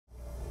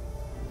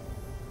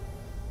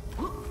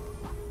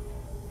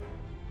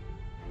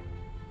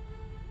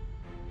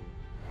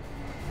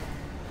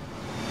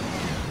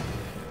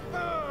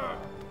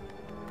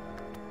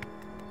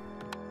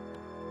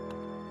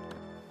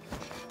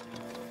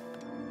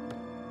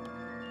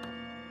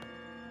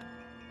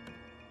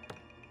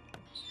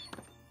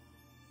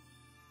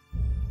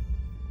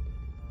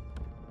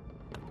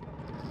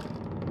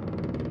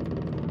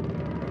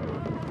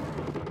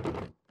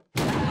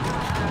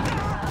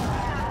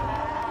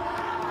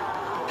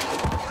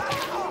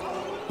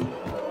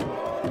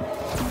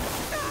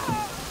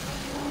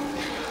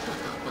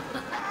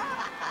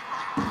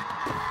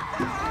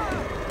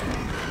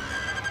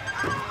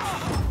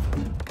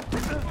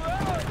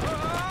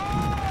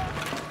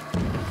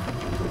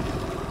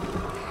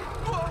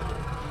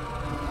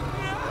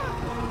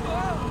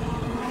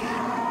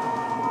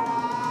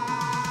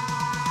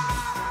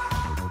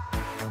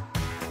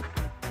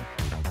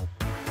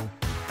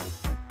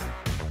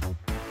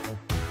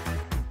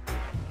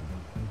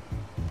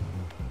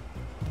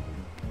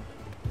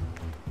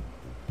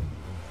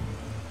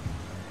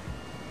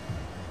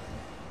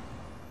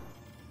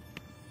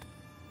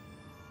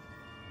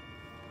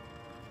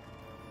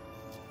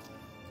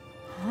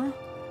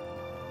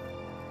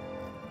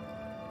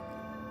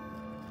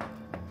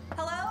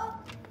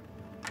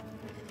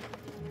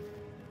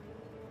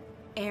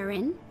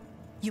Aaron?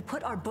 You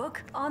put our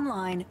book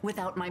online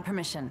without my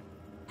permission.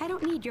 I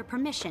don't need your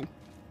permission.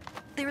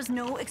 There is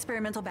no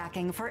experimental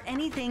backing for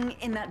anything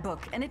in that book,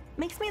 and it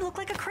makes me look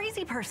like a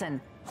crazy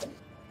person.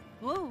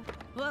 Whoa,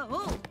 whoa,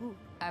 whoa.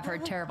 I've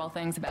heard terrible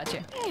things about you.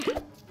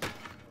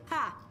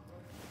 Ha!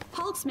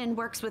 Holtzman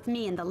works with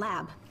me in the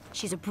lab.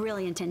 She's a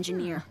brilliant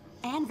engineer,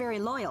 and very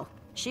loyal.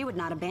 She would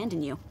not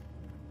abandon you.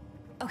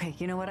 Okay,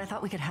 you know what? I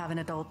thought we could have an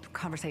adult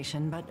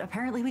conversation, but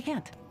apparently we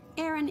can't.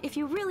 Aaron, if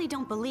you really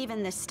don't believe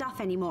in this stuff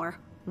anymore,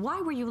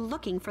 why were you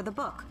looking for the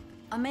book?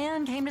 A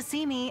man came to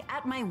see me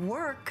at my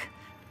work,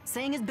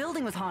 saying his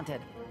building was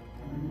haunted.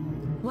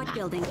 What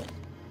building?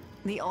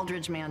 The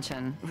Aldridge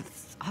Mansion.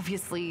 It's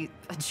obviously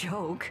a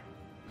joke.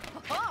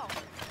 Oh!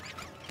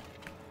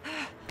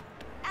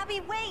 Abby,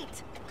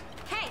 wait!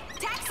 Hey,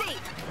 taxi!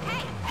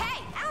 Hey,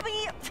 hey!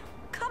 Abby!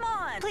 Come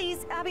on!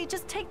 Please, Abby,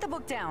 just take the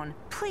book down.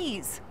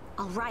 Please.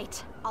 All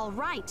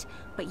right.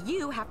 But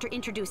you have to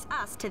introduce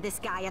us to this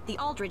guy at the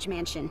Aldridge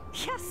Mansion.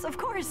 Yes, of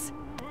course.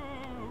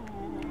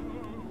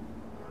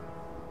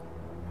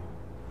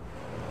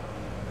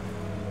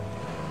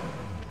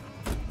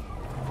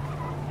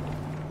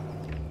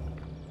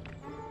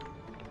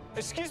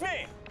 Excuse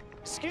me!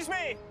 Excuse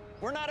me!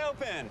 We're not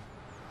open.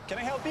 Can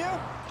I help you?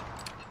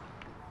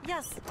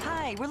 Yes,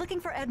 hi. We're looking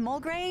for Ed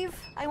Mulgrave.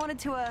 I wanted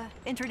to,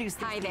 introduce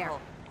these Hi there.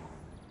 people.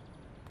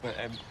 But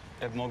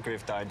Ed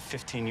Mulgrave died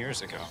 15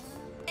 years ago.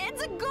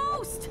 It's a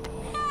ghost!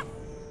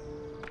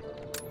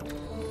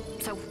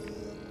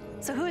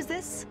 So who is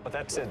this? But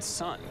that's Ed's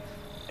son,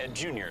 Ed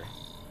Jr.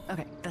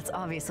 Okay, that's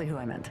obviously who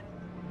I meant.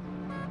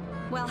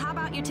 Well, how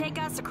about you take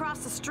us across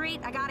the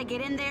street? I gotta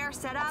get in there,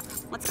 set up.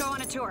 Let's go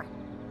on a tour.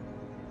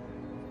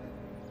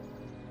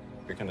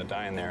 You're gonna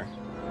die in there.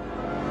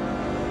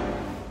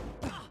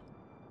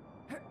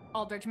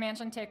 Aldridge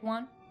Mansion, take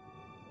one.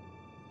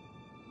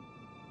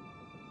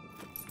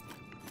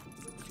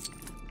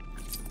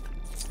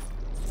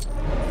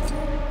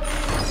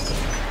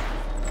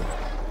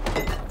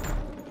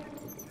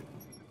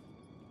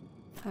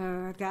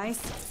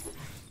 Guys,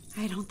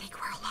 I don't think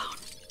we're alone.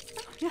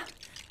 Yeah,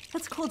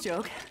 that's a cool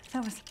joke.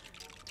 That was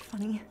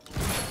funny.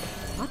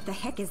 What the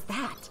heck is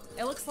that?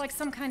 It looks like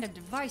some kind of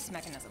device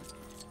mechanism.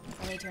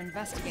 I need to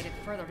investigate it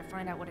further to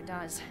find out what it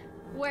does.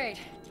 Wait,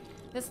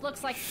 this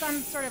looks like some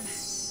sort of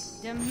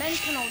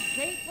dimensional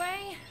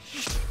gateway?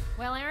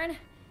 Well, Aaron,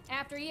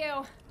 after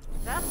you.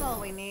 That's all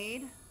we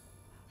need.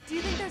 Do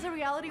you think there's a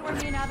reality where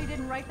me and Abby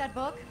didn't write that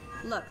book?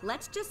 Look,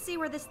 let's just see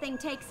where this thing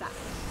takes us.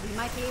 We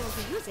might be able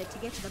to use it to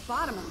get to the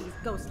bottom of these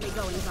ghostly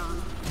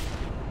goings-on.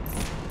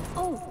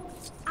 Oh!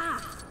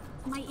 Ah!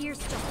 My ears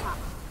just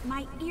popped.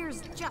 My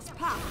ears just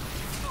popped.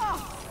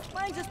 Oh,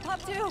 mine just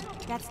popped too.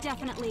 That's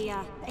definitely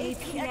a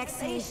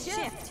APXA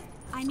shift.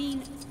 I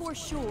mean, for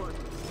sure.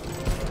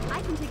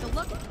 I can take a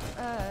look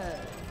at...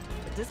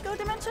 Disco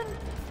dimension?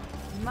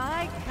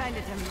 My kind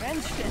of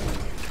dimension.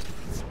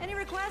 Any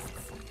requests?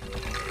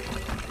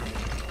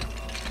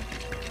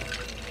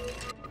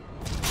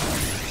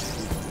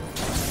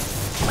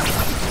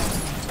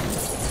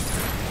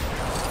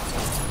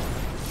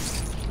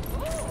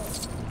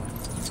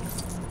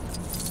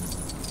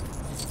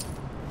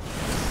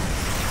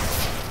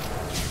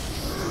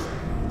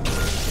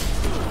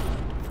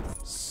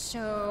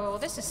 So,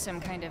 this is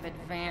some kind of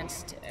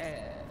advanced,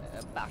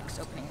 box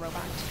opening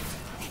robot.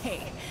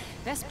 Hey,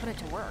 best put it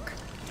to work.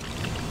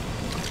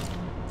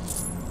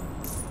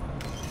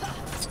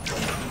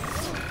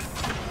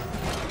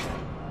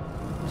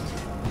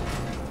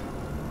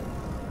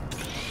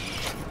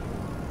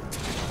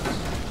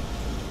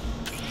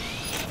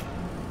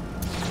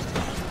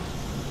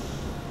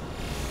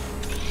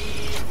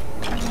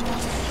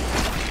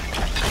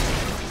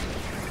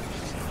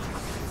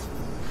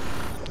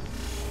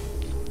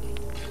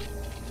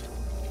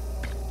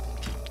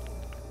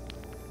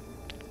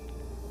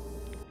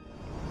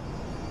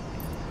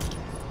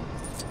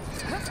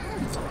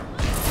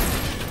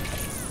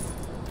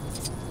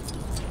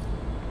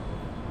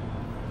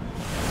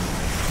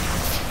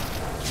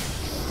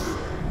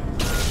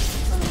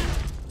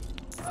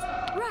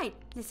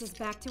 This is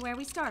back to where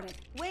we started.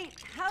 Wait,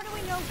 how do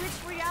we know which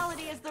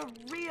reality is the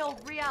real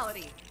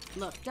reality?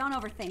 Look, don't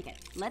overthink it.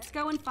 Let's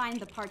go and find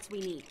the parts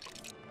we need.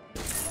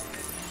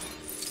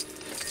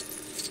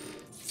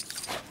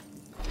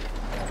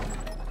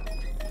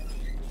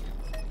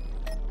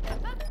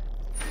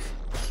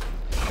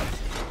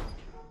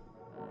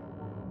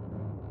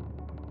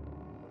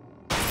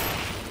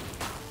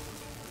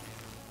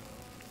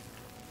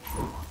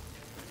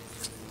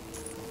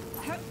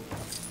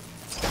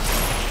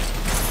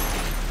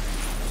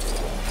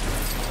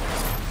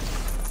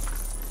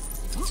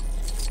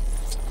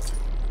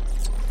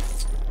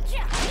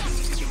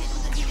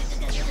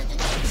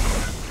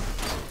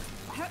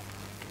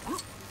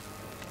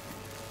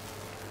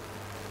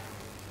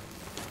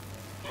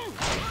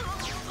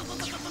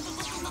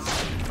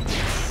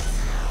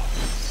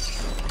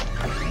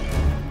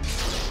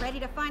 Ready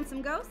to find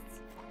some ghosts?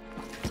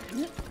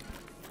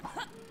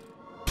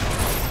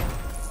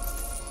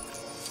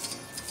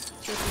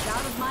 This is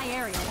out of my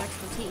area of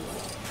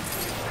expertise.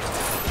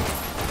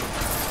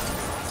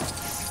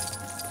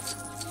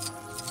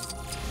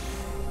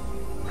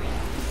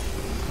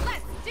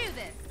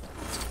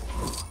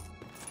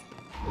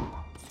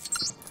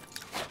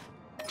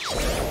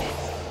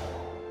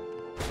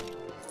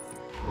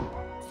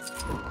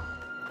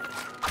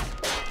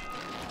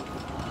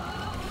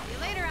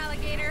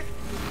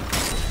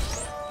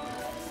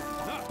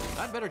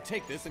 better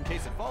take this in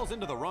case it falls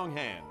into the wrong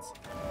hands.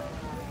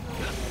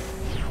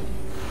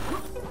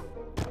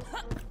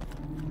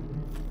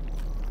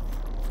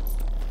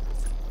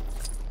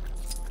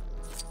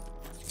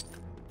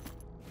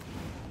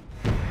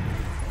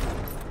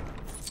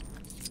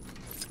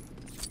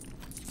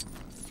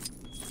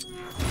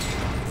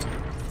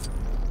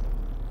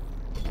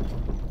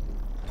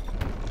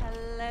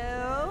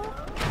 Hello?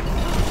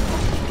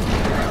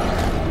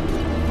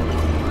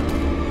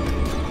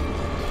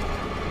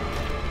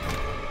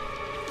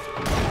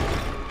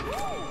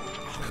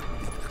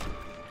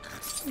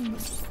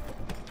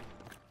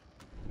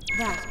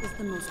 That is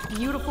the most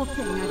beautiful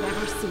thing I've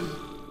ever seen.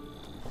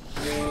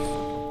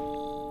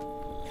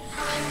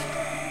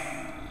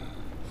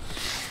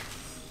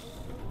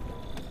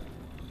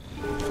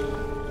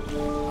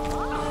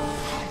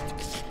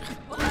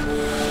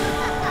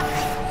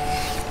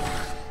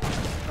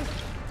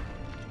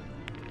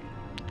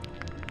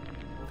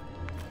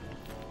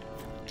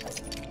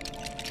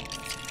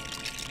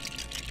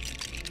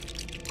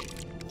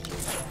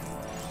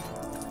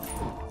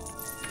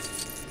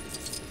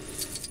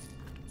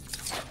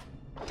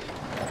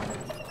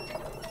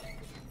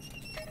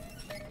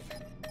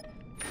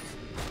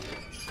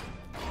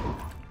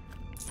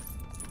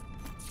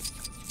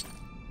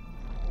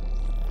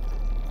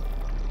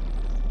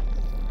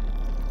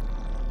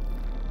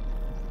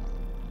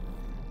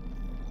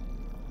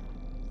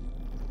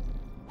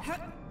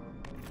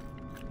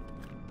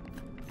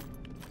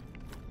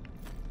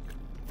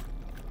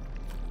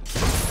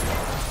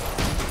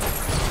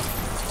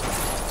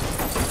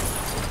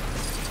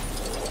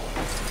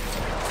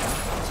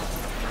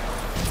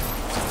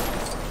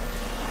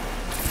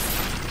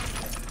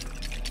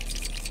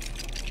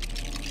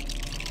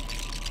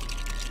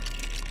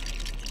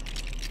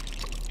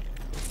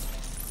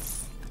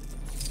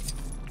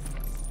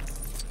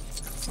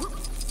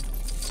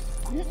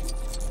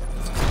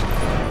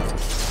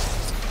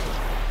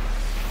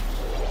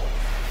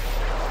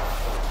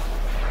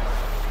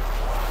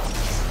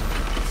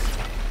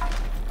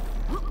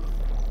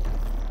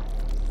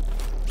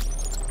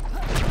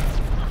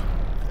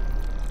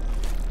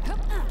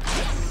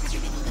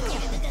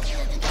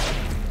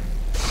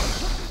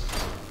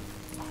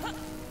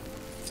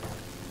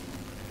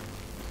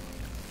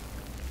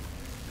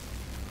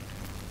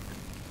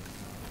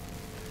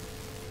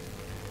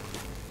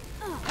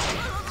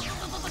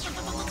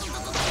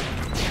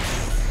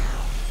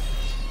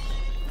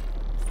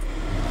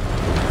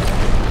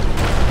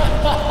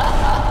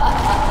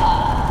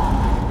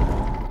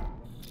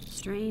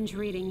 Strange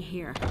reading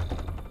here.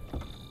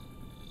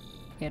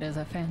 It is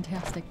a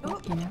fantastic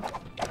book, you know.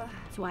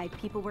 That's why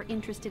people were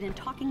interested in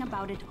talking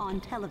about it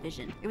on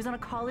television. It was on a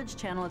college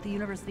channel at the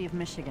University of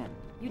Michigan.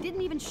 You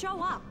didn't even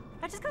show up.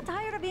 I just got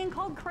tired of being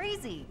called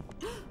crazy.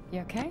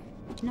 You okay?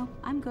 No,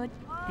 I'm good.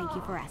 Thank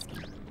you for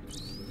asking.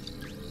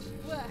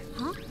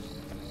 Huh?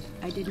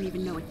 I didn't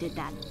even know it did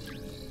that.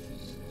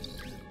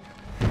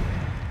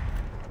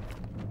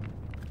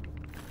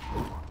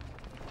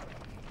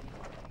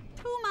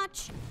 Too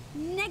much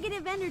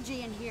negative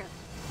energy in here.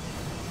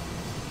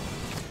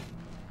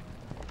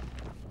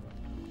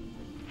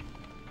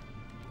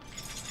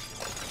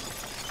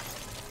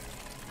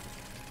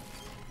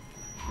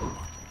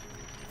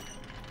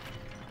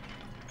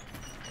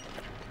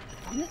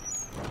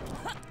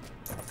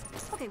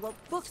 Okay, well,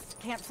 books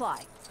can't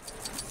fly.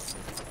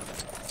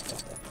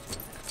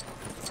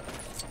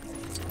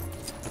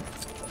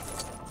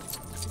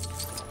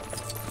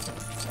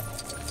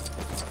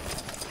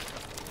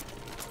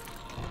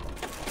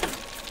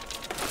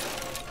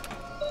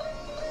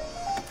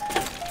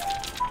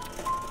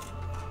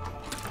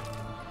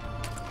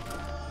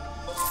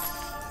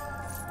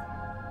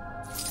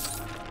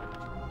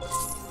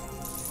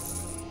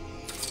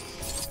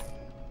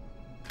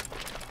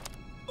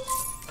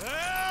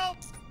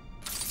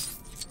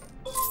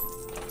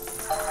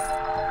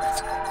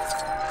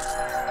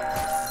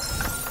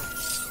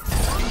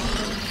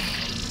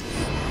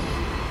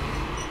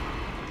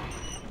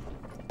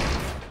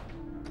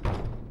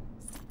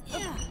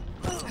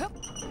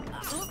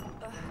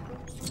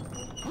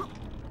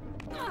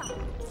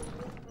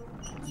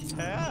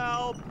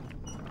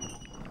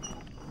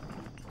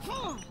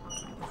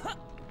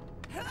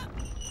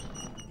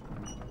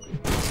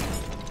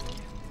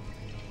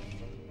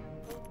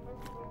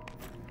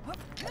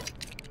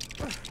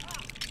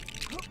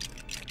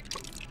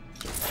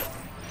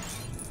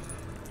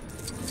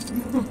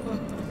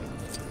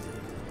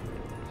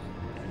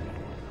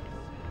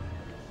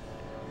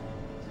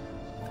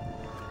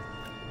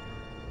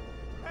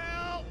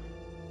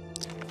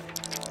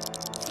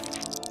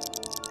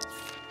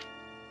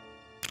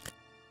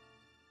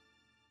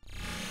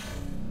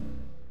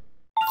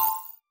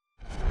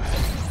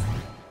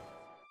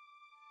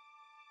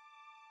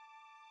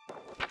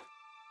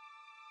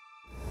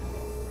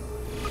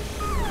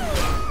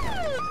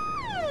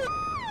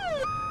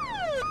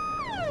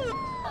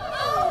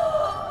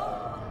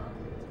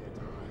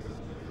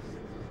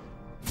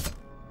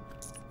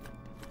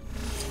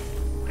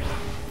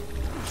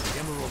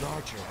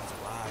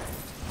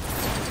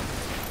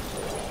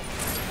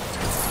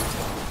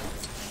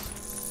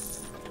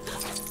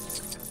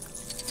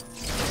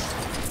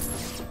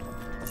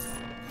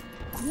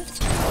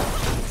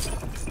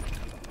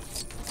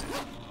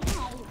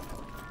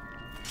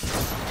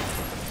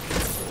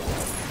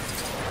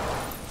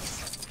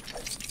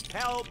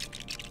 Help!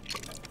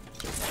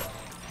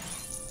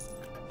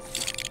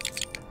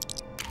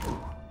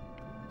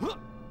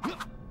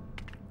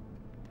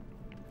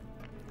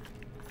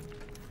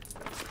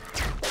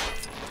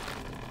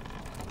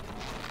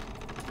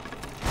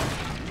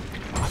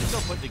 I'm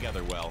still put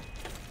together well.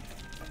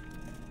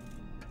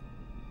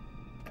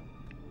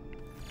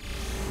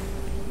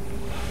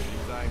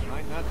 Seems I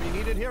might not be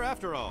needed here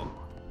after all.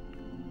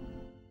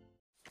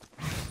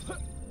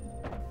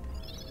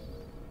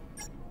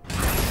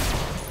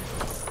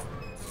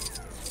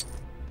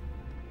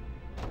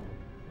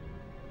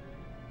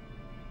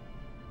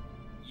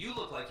 You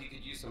look like you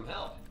could use some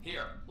help.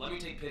 Here, let me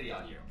take pity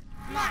on you.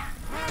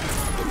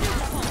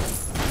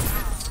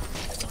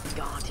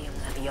 Guardian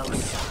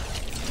Leviosa.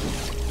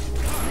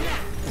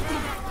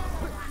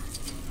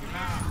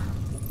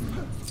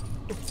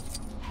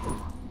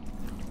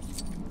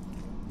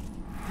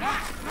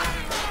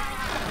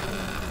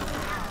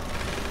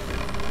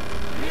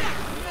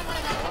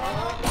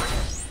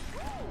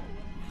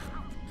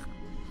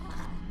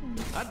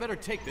 I'd better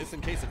take this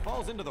in case it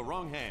falls into the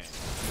wrong hands.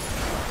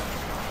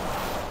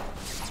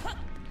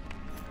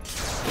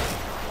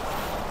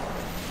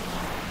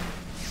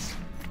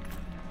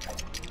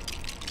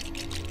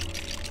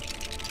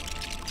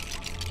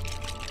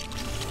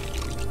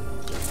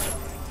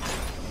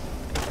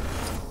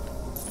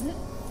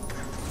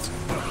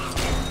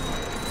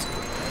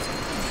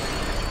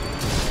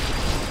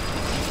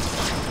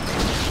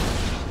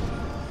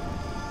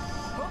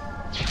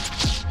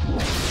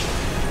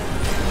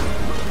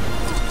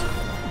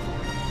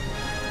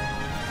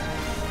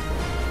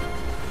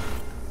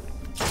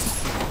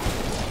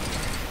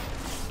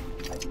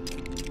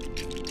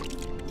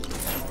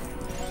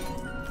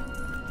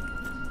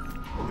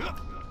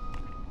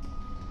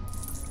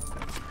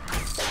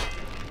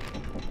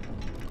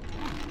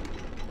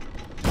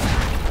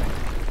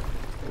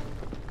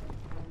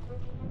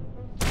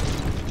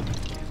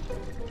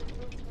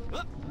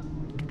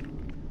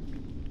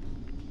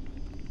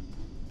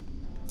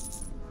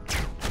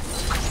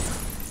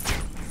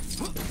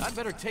 I'd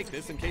better take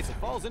this in case it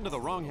falls into the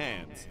wrong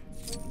hands.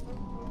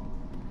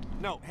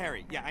 No,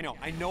 Harry, yeah,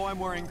 I know I'm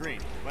wearing green,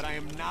 but I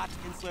am not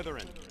in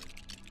Slytherin.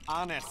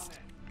 Honest.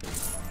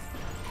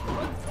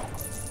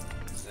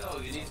 So,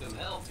 you need some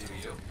help, do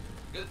you?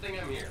 Good thing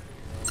I'm here.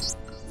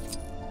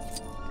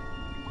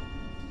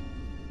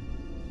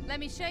 Let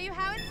me show you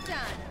how it's done.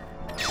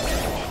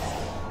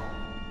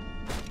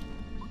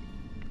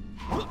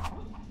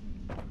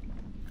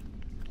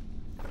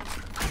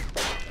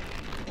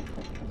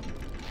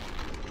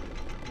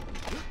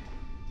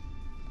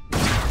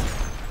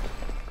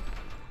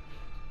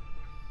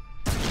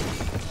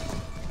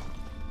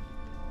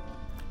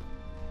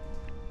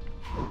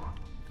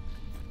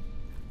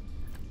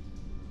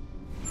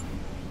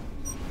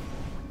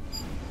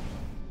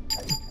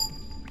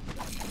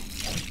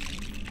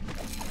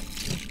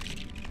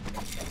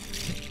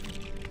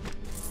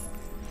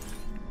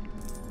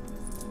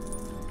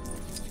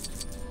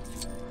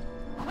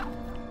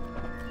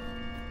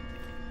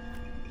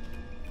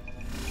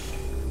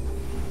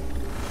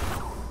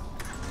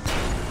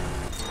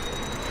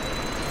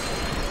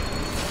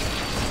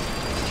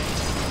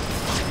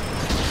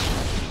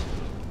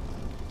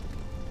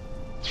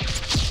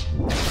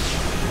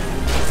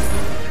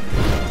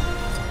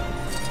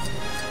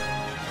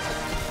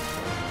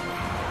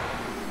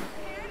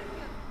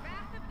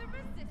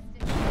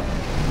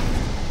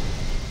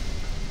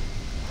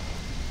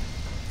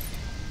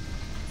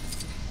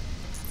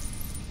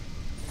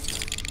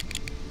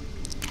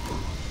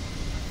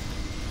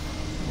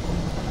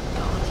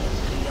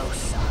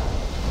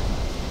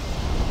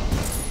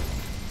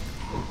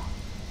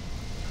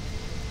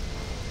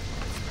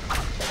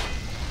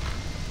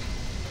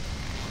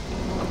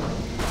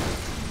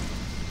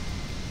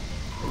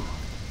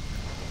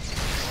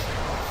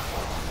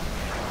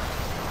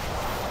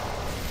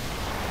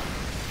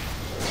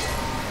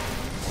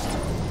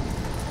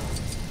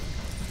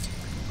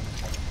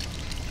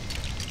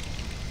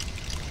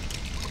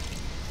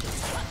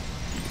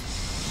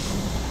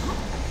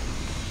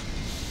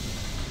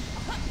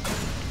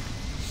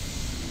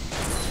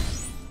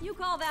 You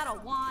call that a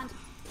wand?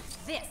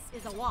 This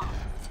is a wand.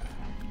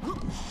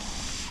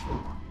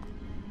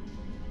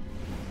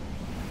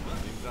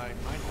 Seems I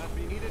might not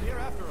be needed here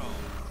after all.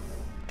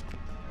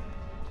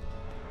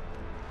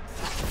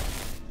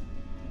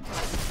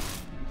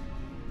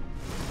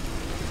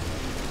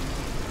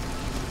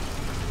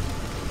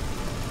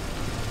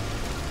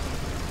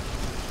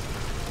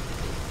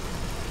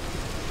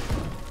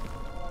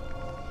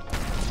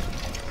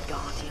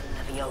 Guardian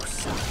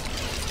Leviosa.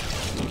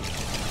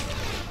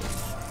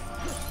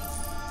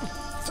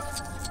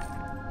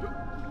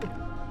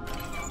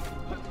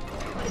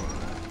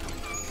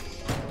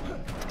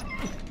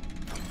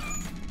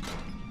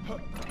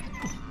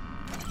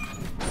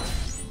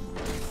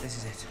 This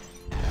is it.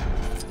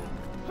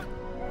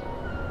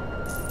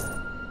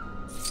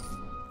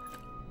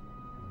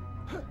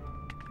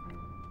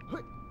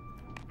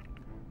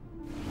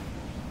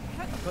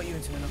 I've got you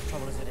into enough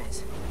trouble as it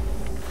is.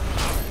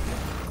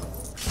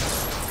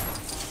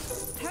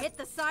 Hit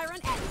the siren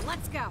and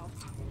let's go.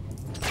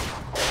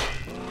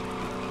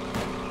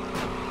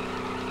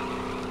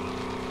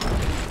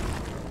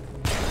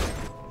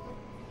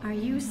 Are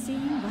you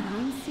seeing what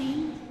I'm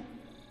seeing?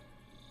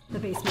 The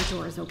basement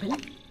door is open.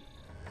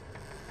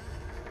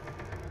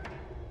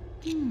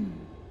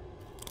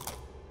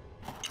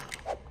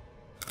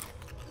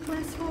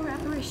 Class 4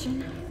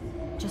 apparition.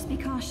 Just be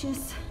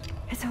cautious.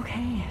 It's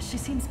okay. She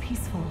seems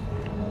peaceful.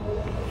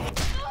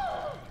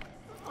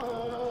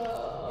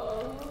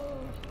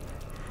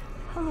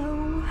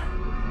 Hello?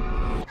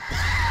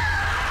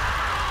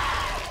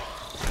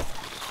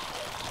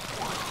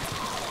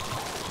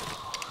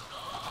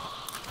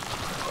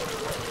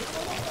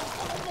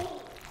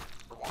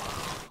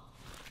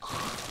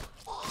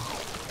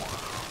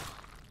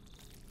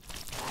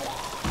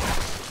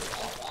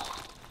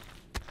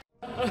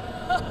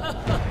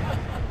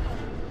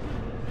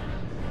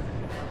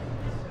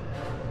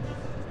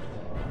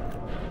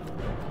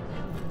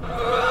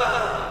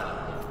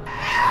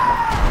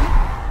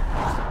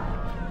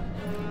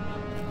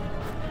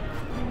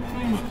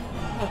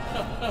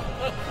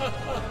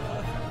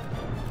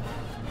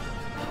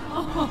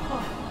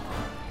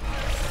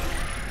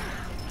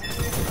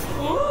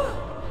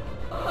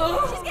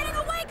 She's getting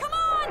away! Come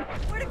on!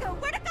 Where to go?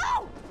 Where to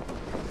go?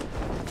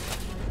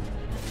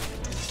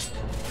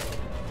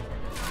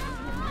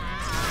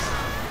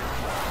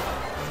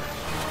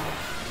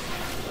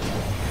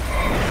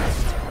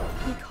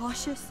 Be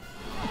cautious.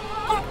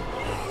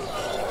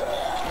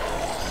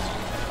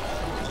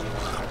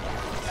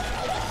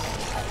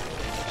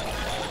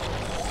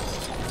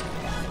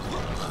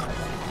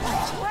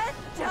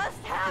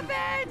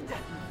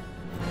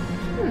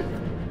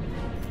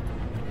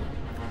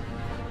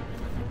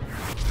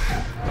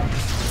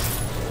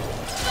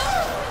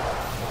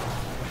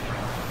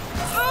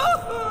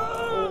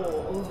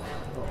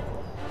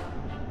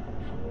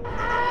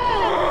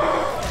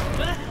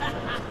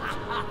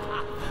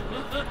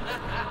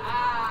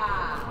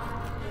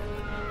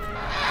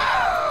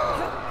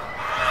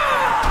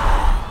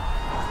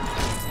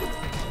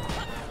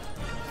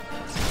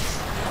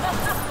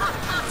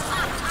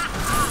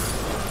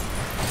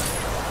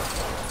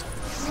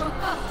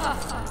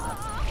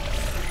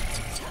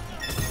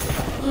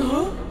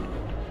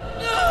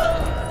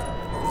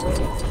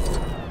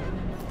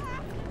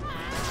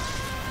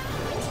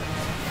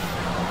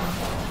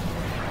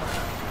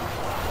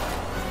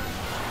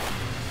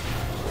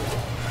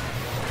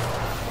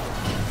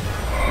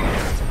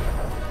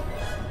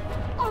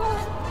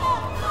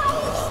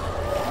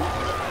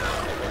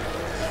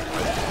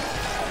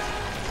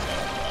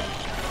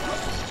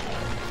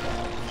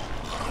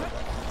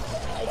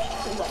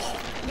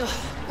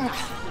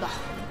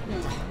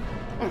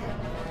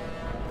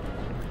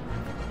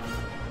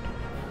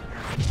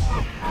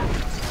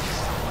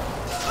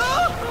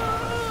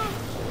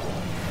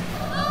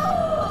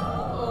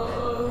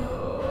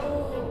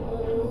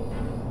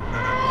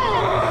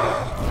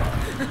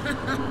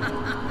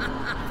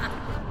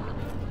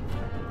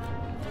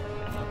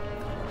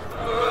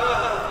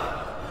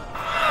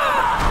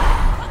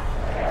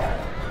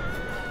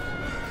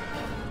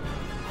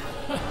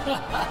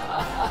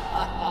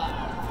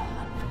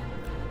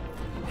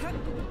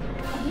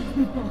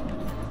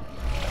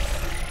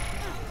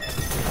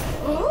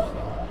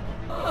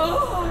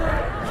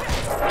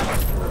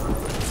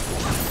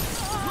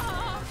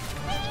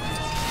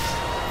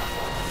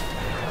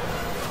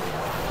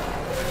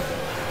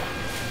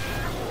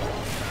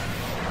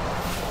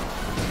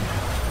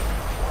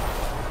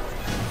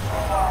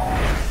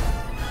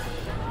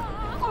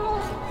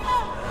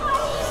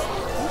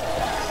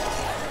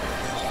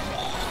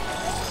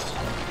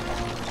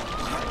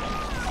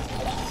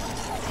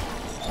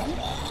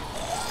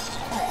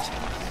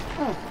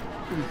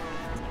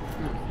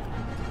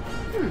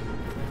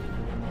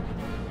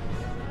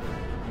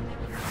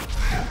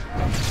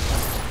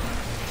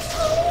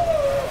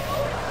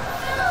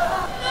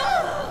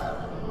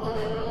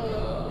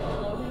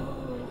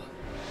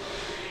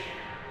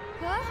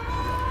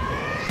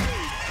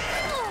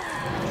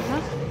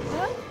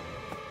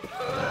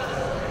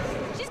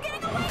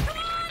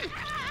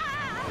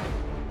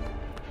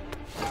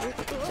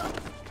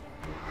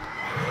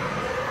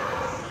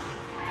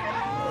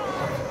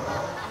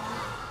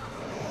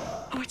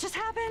 What just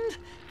happened?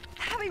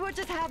 What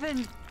just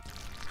happened?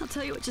 I'll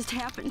tell you what just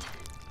happened.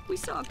 We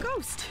saw a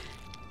ghost.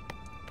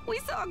 We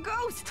saw a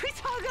ghost. We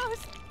saw a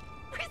ghost.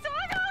 We saw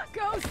a ghost.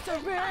 Ghosts are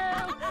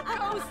real!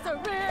 Ghosts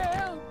are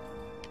real!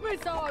 We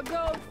saw a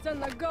ghost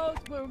and the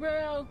ghosts were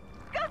real!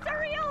 Ghosts are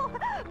real!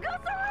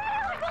 Ghosts are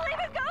real! I believe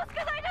in ghosts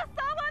because I just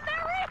saw one.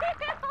 They're real!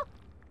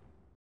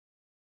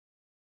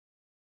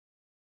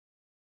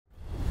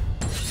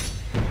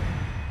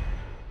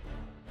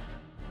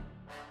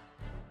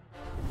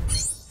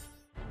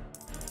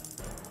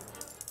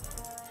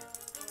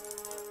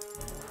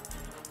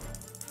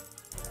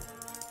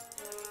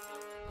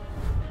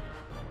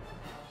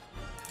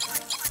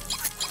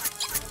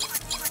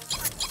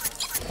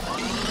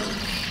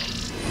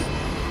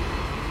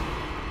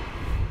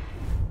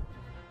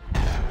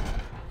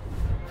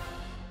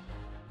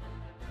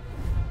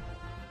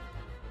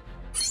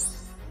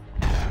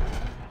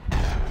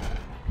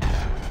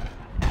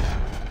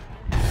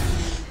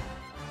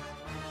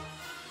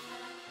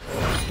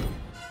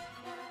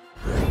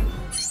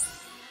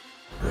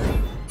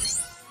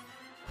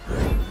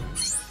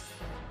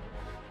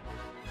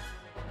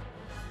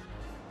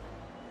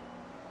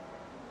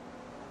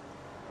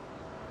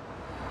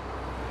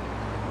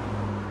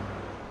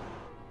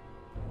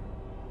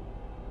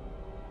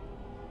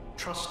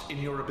 Trust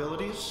in your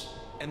abilities,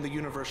 and the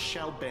universe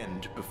shall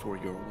bend before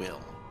your will.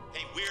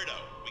 Hey, weirdo,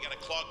 we got a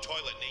clogged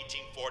toilet in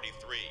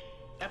 1843.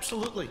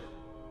 Absolutely.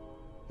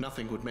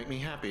 Nothing would make me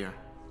happier.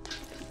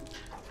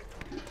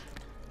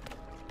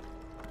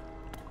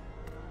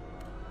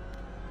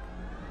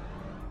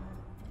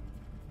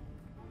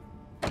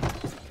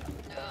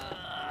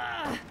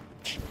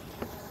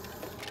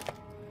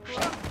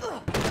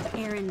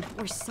 Aaron,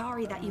 we're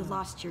sorry that you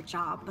lost your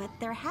job, but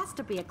there has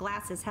to be a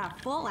glasses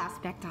half full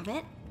aspect of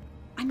it.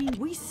 I mean,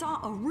 we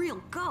saw a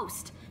real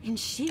ghost, and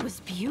she was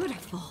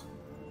beautiful.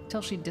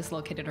 Till she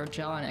dislocated her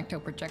jaw and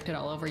ecto-projected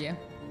all over you.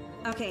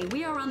 Okay,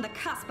 we are on the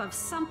cusp of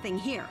something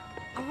here.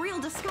 A real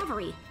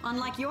discovery.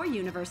 Unlike your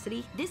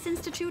university, this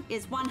institute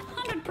is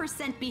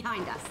 100%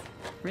 behind us.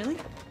 Really?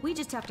 We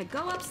just have to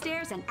go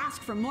upstairs and ask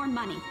for more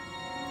money.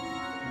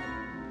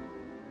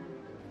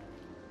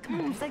 Come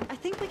on, I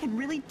think we can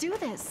really do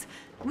this.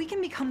 We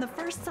can become the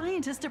first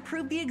scientists to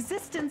prove the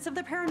existence of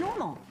the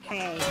paranormal.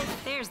 Hey,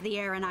 there's the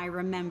Aaron I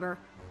remember.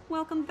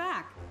 Welcome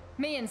back.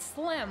 Me and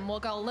Slim will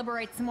go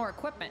liberate some more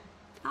equipment.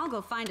 I'll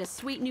go find a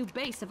sweet new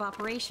base of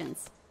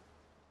operations.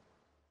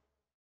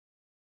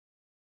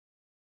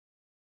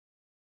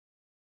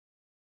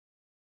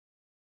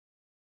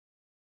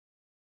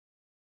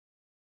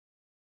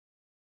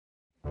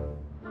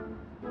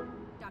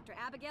 Dr.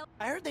 Abigail?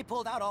 I heard they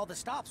pulled out all the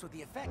stops with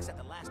the effects at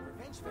the last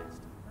Revenge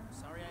Fest.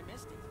 Sorry I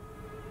missed it.